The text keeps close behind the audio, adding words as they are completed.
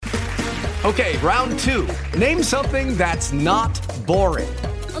Okay, round two. Name something that's not boring.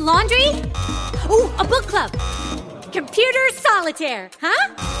 A laundry? Ooh, a book club. Computer solitaire,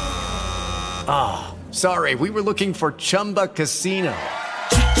 huh? Ah, oh, sorry, we were looking for Chumba Casino.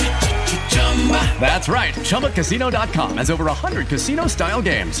 That's right, ChumbaCasino.com has over 100 casino-style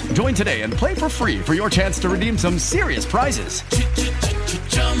games. Join today and play for free for your chance to redeem some serious prizes.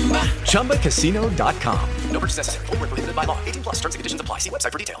 ChumbaCasino.com. No purchase necessary. Void where prohibited by law. 18 plus. Terms and conditions apply. See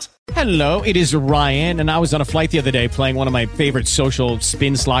website for details. Hello, it is Ryan, and I was on a flight the other day playing one of my favorite social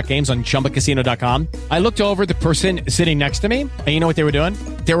spin slot games on ChumbaCasino.com. I looked over at the person sitting next to me, and you know what they were doing?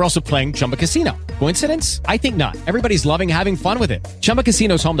 They were also playing Chumba Casino. Coincidence? I think not. Everybody's loving having fun with it. Chumba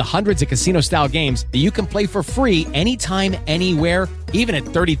Casino is home to hundreds of casino-style games that you can play for free anytime, anywhere, even at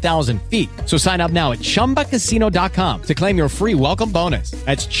 30,000 feet. So sign up now at ChumbaCasino.com to claim your free welcome bonus.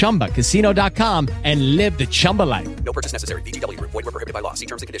 That's ChumbaCasino.com and live the Chumba life. No purchase necessary. VGW. Void where prohibited by law. See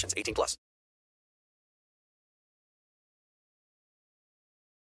terms and conditions. 18 plus.